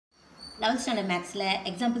11th standard mathsல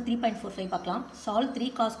example 3.45 பார்க்கலாம். solve 3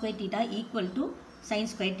 cos square theta equal to sin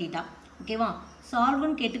square theta. ஓகேவா?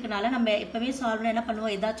 சால்வ்னு கேட்டுக்கனால நம்ம எப்பவே சால்வ்னா என்ன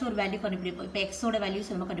பண்ணுவோம், ஏதாச்சும் ஒரு வேல்யூ கண்டுபிடிப்போம். இப்போ எக்ஸோட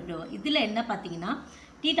வேல்யூஸ் நம்ம கண்டுபிடிப்போம். இதில் என்ன பார்த்தீங்கன்னா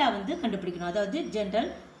தீட்டா வந்து கண்டுபிடிக்கணும், அதாவது ஜென்ரல்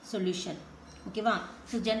சொல்யூஷன். ஓகேவா?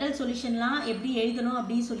 ஸோ ஜென்ரல் சொல்யூஷன்லாம் எப்படி எழுதணும்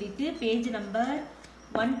அப்படின்னு சொல்லிட்டு பேஜ் நம்பர்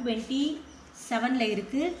 127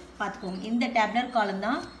 இருக்குது, பார்த்துக்கோங்க. இந்த டேப்லர் காலம்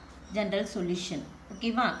தான் ஜென்ரல் சொல்யூஷன்.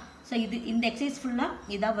 ஓகேவா? ஸோ இந்த எக்ஸசைஸ் ஃபுல்லாக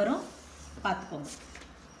இதாக வரும், பார்த்துக்கோங்க.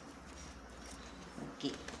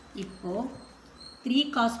 ஓகே, இப்போது 3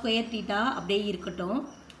 cos square theta அப்படியே இருக்கட்டும்.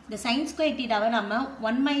 இந்த sin square thetaவை நம்ம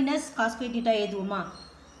 1 minus cos square theta எழுதுவோமா?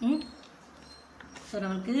 So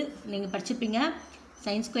நமக்கு நீங்கள் படிச்சிருப்பீங்க,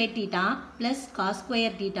 sin square theta plus cos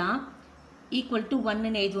square theta equal to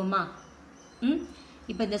 1ன்னு எழுதுவோமா?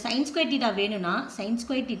 இப்போ இந்த sin square theta வேணும்னா sin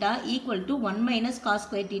square theta equal to 1 minus cos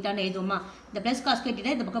square thetaன்னு எழுதுவோமா? இந்த plus cos square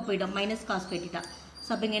theta இந்த பக்கம் போய்டும், minus cos square theta. So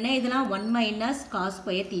அப்போ இங்கே என்ன எழுதலாம், 1 minus cos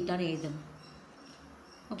square thetaன்னு எழுதணும்.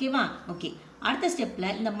 ஓகேவா? ஓகே, அடுத்த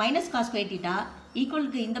ஸ்டெப்பில் இந்த மைனஸ் காஸ் ஸ்கொயர் தீட்டா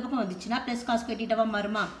ஈக்குவலுக்கு இந்த பக்கம் வந்துச்சுன்னா ப்ளஸ் காஸ் ஸ்கொயர் தீட்டாவாக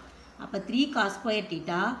மாறுமா? அப்போ 3 cos square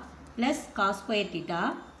theta plus cos square theta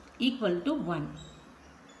equal to 1.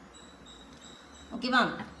 ஓகேவா?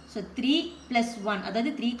 ஸோ 3 + 1,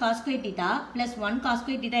 அதாவது 3 cos square theta plus 1 cos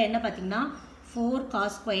square theta என்ன பார்த்தீங்கன்னா 4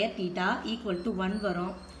 cos square theta equal to 1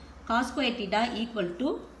 வரும். Cos square theta equal to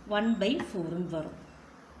 1/4 வரும்.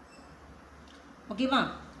 ஓகேவா?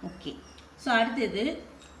 ஓகே, ஸோ அடுத்தது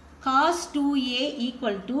cos 2a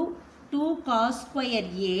equal to 2 cos square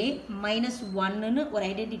a minus 1ன்னு ஒரு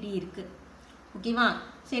identity இருக்குது. ஓகேவா?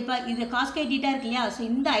 ஸோ இப்போ இது cos square theta இருக்கு இல்லையா? ஸோ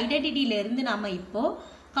இந்த ஐடென்டிட்டியிலேருந்து நம்ம இப்போது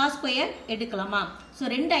cos square எடுக்கலாமா? ஸோ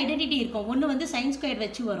 2 ஐடென்டிட்டி இருக்கும். ஒன்று வந்து sin square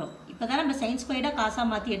வச்சு வரும். இப்போ தான் நம்ம sin square காசாக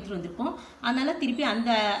மாற்றி எடுத்துகிட்டு வந்திருக்கோம். அதனால் திருப்பி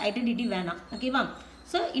அந்த ஐடென்டிட்டி வேணாம். ஓகேவா?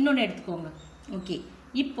 ஸோ இன்னொன்று எடுத்துக்கோங்க. ஓகே,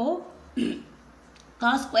 இப்போது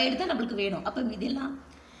cos square தான் நம்மளுக்கு வேணும். அப்போ இதெல்லாம்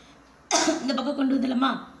இந்த பக்கம் கொண்டு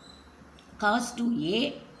வந்துடலாமா? cos 2a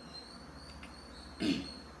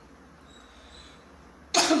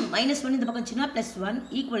minus 1 இந்த பக்கம் வச்சுன்னா plus 1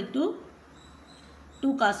 equal to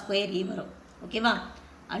 2 cos square a வரும். ஓகேவா?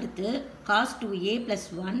 அடுத்து cos 2a plus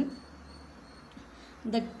 1,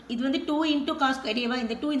 இது வந்து 2 into cos square a வா,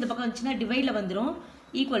 இந்த 2 இந்த பக்கம் வந்துச்சுன்னா டிவைடில் வந்துடும்,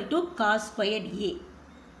 equal to cos square a.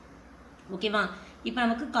 ஓகேவா? இப்போ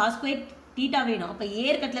நமக்கு cos square theta வேணும். அப்போ a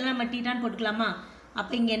இருக்கட்டுல நம்ம தீட்டான்னு போட்டுக்கலாமா?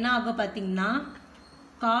 அப்போ இங்கே என்ன ஆகும் பார்த்தீங்கன்னா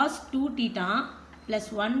cos 2 theta plus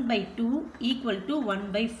 1/2 equal to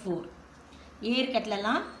 1/4. ஏர்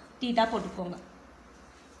கட்டலாம் தீட்டா போட்டுக்கோங்க.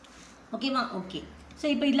 ஓகேவா? ஓகே, ஸோ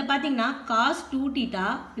இப்போ இதில் பார்த்தீங்கன்னா cos 2 theta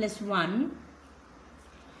plus 1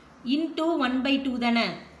 into 1/2 தானே,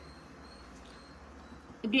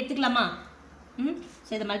 இப்படி எடுத்துக்கலாமா?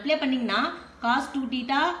 ஸோ இதை மல்டிப்ளை பண்ணிங்கன்னா cos 2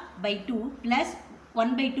 theta by 2 plus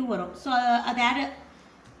 1/2 வரும். ஸோ அது யார்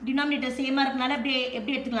டினாமினேட்டர் சேமாக இருக்கனால அப்படியே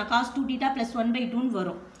எப்படி எடுத்துக்கலாம், cos 2 theta plus 1/2ன்னு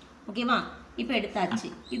வரும். ஓகேவா? இப்போ எடுத்தாச்சு.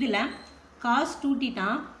 இதில் cos 2 theta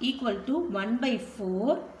equal to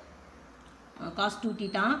 1/4, cos 2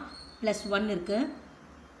 theta plus 1 இருக்குது.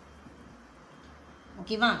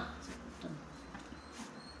 ஓகேவா?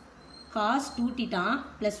 cos 2 theta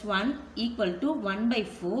plus 1 equal to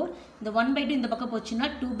 1/4. இந்த 1/2 இந்த பக்கம் போச்சுன்னா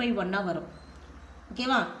 2/1 வரும்.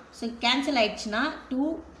 ஓகேவா? ஸோ கேன்சல் ஆயிடுச்சுன்னா 2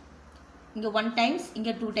 இங்கே 1 டைம்ஸ்,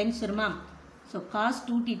 இங்கே 2 டைம்ஸ் வருமா? So cos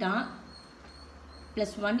 2 theta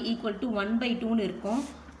plus 1 equal to 1/2ன்னு இருக்கும்.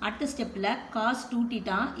 அடுத்த ஸ்டெப்பில் cos 2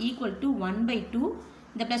 theta equal to 1/2,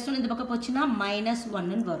 இந்த ப்ளஸ் 1 இந்த பக்கம் போச்சுன்னா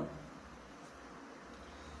 -1ன்னு வரும்.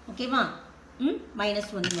 ஓகேவா?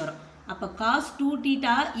 -1 வரும். அப்போ cos 2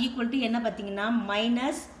 theta equal to என்ன பார்த்தீங்கன்னா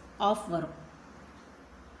 -1/2 வரும்.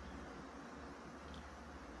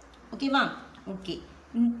 ஓகேவா? ஓகே,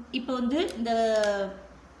 இப்போ வந்து இந்த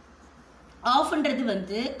ஆஃப்ன்றது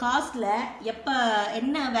வந்து காஸ்டில் எப்போ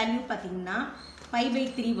என்ன வேல்யூ பார்த்தீங்கன்னா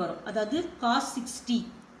 5/3 வரும், அதாவது cos 60.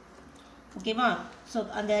 ஓகேவா? ஸோ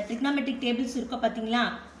அந்த ட்ரிக்னாமெட்ரிக் டேபிள்ஸ் இருக்கோ பார்த்தீங்களா?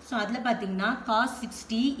 ஸோ அதில் பார்த்தீங்கன்னா cos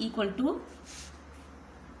 60 equal to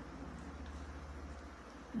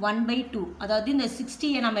 1/2. அதாவது இந்த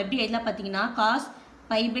 60 நம்ம எப்படி எழுதலாம் பார்த்தீங்கன்னா cos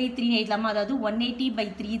 5/3 எழுதலாமா? அதாவது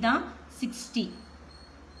 180/3 தான் 60.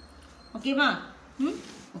 ஓகேவா?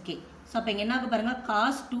 ஓகே, ஸோ அப்போ இங்கே என்ன ஆக பாருங்கள்,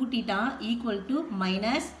 cos 2 theta equal to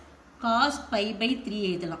minus cos 5/3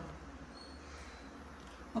 எழுதலாம்.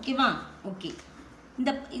 ஓகேவா? ஓகே,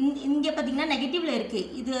 இங்கே பார்த்தீங்கன்னா நெகட்டிவில்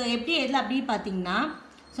இருக்குது. இது எப்படி எழுதலாம் அப்படி பார்த்தீங்கன்னா,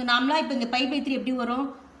 ஸோ நார்மலாக இப்போ இங்கே 5/3 எப்படி வரும்,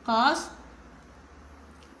 cos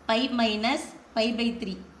 5 minus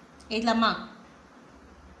 5/3 எழுதலாமா?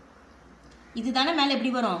 இது தானே மேலே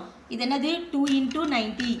எப்படி வரும், இது என்னது 2 into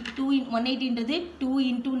 90, 180ன்றது 2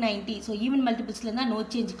 into 90. ஸோ ஈவன் மல்டிபிள்ஸில் இருந்தால் நோ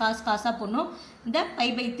சேஞ்ச், காசாக போடணும். இந்த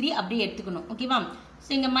 5/3 அப்படியே எடுத்துக்கணும். ஓகேவா? ஸோ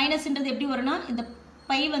இங்கே மைனஸ்ன்றது எப்படி வரும்னா இந்த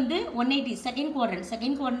பை வந்து 180 செகண்ட்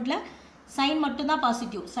குவாட்ரண்ட்டில் சைன் மட்டும்தான்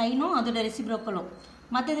பாசிட்டிவ், சைனும் அதோட ரெசிப்ரோக்கலும்,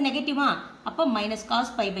 மற்றது நெகட்டிவா, அப்போ மைனஸ்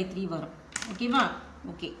காஸ் பை பை 3 வரும். ஓகேவா?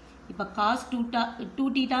 ஓகே, இப்போ cos 2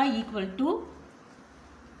 theta equal to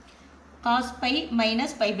cos by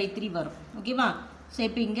minus by by 3 வரும். ஓகேவா? ஸோ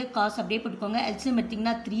இப்போ இங்கே காஸ் அப்படியே போட்டுக்கோங்க, எல்சிஎம்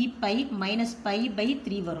எடுத்திங்கன்னா 3 பை மைனஸ் பை பை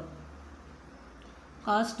 3 வரும்.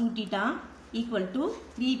 Cos 2 theta equal to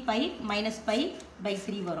 3 by minus by by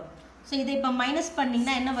 3 வரும். ஸோ இதை இப்போ மைனஸ்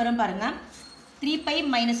பண்ணிங்கன்னா என்ன வரும் பாருங்கள், 3 பை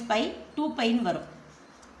மைனஸ் பை 2 பைன்னு வரும்.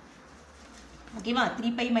 ஓகேவா?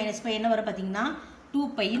 3 பை மைனஸ் பை என்ன வரும் பார்த்தீங்கன்னா 2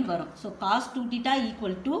 பைன்னு வரும். So cos 2 theta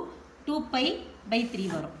equal to 2 by by 3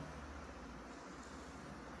 வரும்.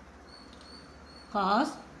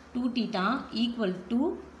 Cos 2 theta equal to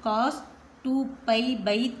cos 2 by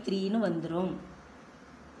by 3ன்னு வந்துடும்.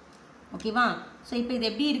 ஓகேவா? ஸோ இப்போ இது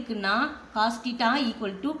எப்படி இருக்குன்னா cos theta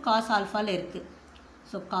equal to cos ஆல்ஃபாவில் இருக்குது.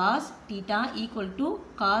 So cos theta equal to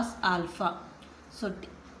cos alpha. So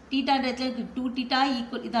தீட்டான்றதுல இருக்குது 2 தீட்டா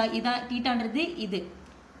ஈக்குவல் இதான் தீட்டான்றது, இது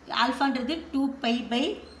ஆல்ஃபான்றது 2 பை பை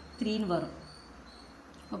 3ன்னு வரும்.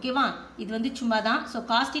 ஓகேவா? இது வந்து சும்மா தான். So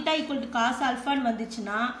cos theta equal to cos ஆல்ஃபான்னு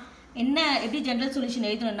வந்துச்சுன்னா என்ன எப்படி ஜென்ரல் சொல்யூஷன்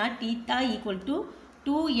எழுதணும்னா theta equal to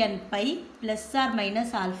 2n pi plus R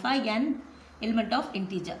minus alpha n element of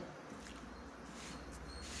integer.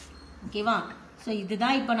 ஓகேவா? ஸோ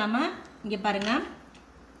இதுதான் இப்போ நம்ம இங்கே பாருங்கள்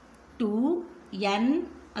 2n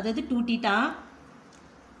அதாவது 2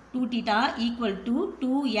 theta equal to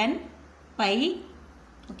 2n by,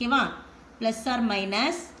 ஓகேவா, ப்ளஸ் ஆர்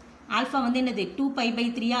மைனஸ் ஆல்ஃபா வந்து என்னது 2 பை பை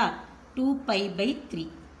 3யா, 2 பை பை 3.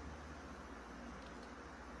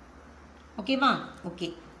 ஓகேவா? ஓகே,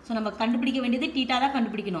 ஸோ நம்ம கண்டுபிடிக்க வேண்டியது தீட்டா தான்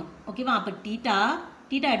கண்டுபிடிக்கணும். ஓகேவா? அப்போ தீட்டா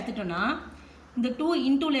எடுத்துட்டோன்னா இந்த 2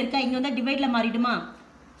 இன்டூவில் இருக்கா, இங்கே வந்தால் டிவைடில் மாறிடுமா.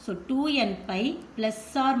 So 2n pi plus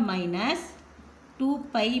R minus 2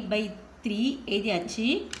 by by 3 எழுதியாச்சு.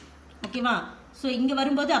 ஓகேவா? ஸோ இங்கே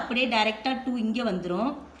வரும்போது அப்படியே டைரெக்டாக 2 இங்கே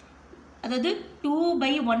வந்துடும். அதாவது 2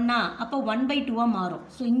 பை 1 அப்போ 1 பை 2 மாறும்.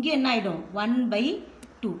 ஸோ இங்கே என்ன ஆகிடும் 1 பை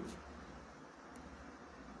 2.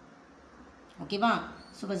 ஓகேவா?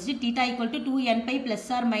 So first theta equal to 2n pi plus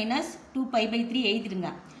R minus 2 by by 3 எழுதிடுங்க.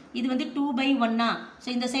 இது வந்து 2 பை 1 ஸோ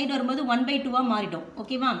இந்த சைடு வரும்போது 1 பை 2 மாறிடும்.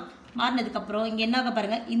 ஓகேவா? மாறினதுக்கப்புறம் இங்கே என்ன ஆக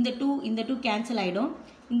பாருங்கள், இந்த 2 கேன்சல் ஆகிடும்,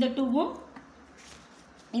 இந்த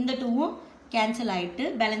 2வும் கேன்சல் ஆகிட்டு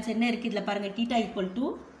பேலன்ஸ் என்ன இருக்குது இதில் பாருங்கள், theta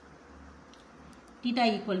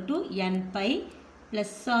equal to n pi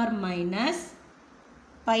plus R minus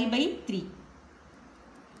by by 3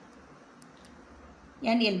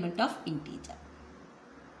 n element of integer.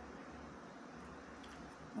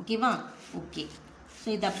 ஓகேவா? ஓகே, ஸோ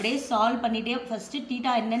இது அப்படியே சால்வ் பண்ணிகிட்டே ஃபஸ்ட்டு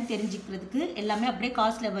தீட்டா என்னன்னு தெரிஞ்சுக்கிறதுக்கு எல்லாமே அப்படியே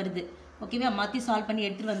காஸ்ட்டில் வருது. ஓகேவா? மாற்றி சால்வ் பண்ணி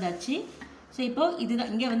எடுத்துகிட்டு வந்தாச்சு. ஸோ இப்போது இதுதான்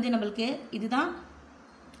இங்கே வந்து நம்மளுக்கு இதுதான்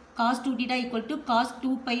cos 2 theta equal to cos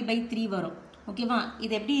 2 by by 3 வரும். ஓகேவா?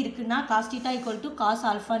 இது எப்படி இருக்குன்னா cos theta equal to cos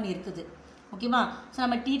ஆல்ஃபான்னு இருக்குது. ஓகேவா? ஸோ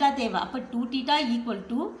நம்ம தீட்டா தேவை, அப்போ 2 தீட்டா ஈக்குவல்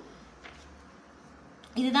டு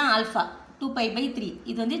இதுதான் ஆல்ஃபா 2 பை பை 3.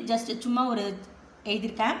 இது வந்து ஜஸ்ட் சும்மா ஒரு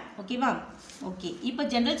எழுதியிருக்கேன். ஓகேவா? ஓகே, இப்போ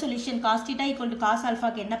general solution cos theta equal to cos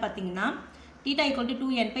ஆல்ஃபாக்கு என்ன பார்த்தீங்கன்னா theta equal to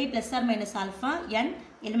 2n pi plus R minus alpha n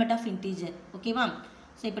element of integer. ஓகேவா?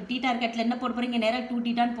 ஸோ இப்போ தீட்டா இருக்கட்டில் என்ன போட்டு போகிறீங்க, நேராக 2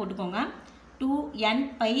 தீட்டான்னு போட்டுக்கோங்க. 2n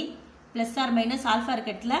pi plus R minus alpha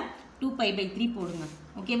இருக்கட்டில் 2 by by 3 போடுங்க.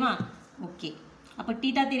 ஓகேவா? ஓகே, அப்போ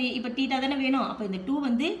தீட்டா தெரியும், இப்போ தீட்டா தானே வேணும். அப்போ இந்த 2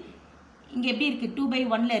 வந்து இங்கே எப்படி இருக்குது 2 பை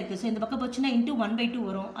 1ல் இருக்குது. ஸோ இந்த பக்கம் போச்சுன்னா இன்ட்டு 1 பை 2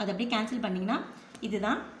 வரும். அதை அப்படியே கேன்சல் பண்ணிங்கன்னா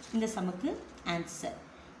இதுதான் இந்த சமுக்கு answer.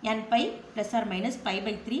 n pi plus R minus by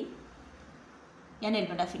by 3 n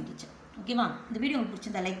element of integer. ஓகேவா? இந்த வீடியோ உங்களுக்கு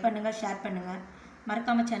பிடிச்சிருந்தா லைக் பண்ணுங்கள், ஷேர் பண்ணுங்கள்,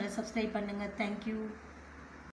 மறக்காமல் சேனல் சப்ஸ்கிரைப் பண்ணுங்கள். தேங்க்யூ.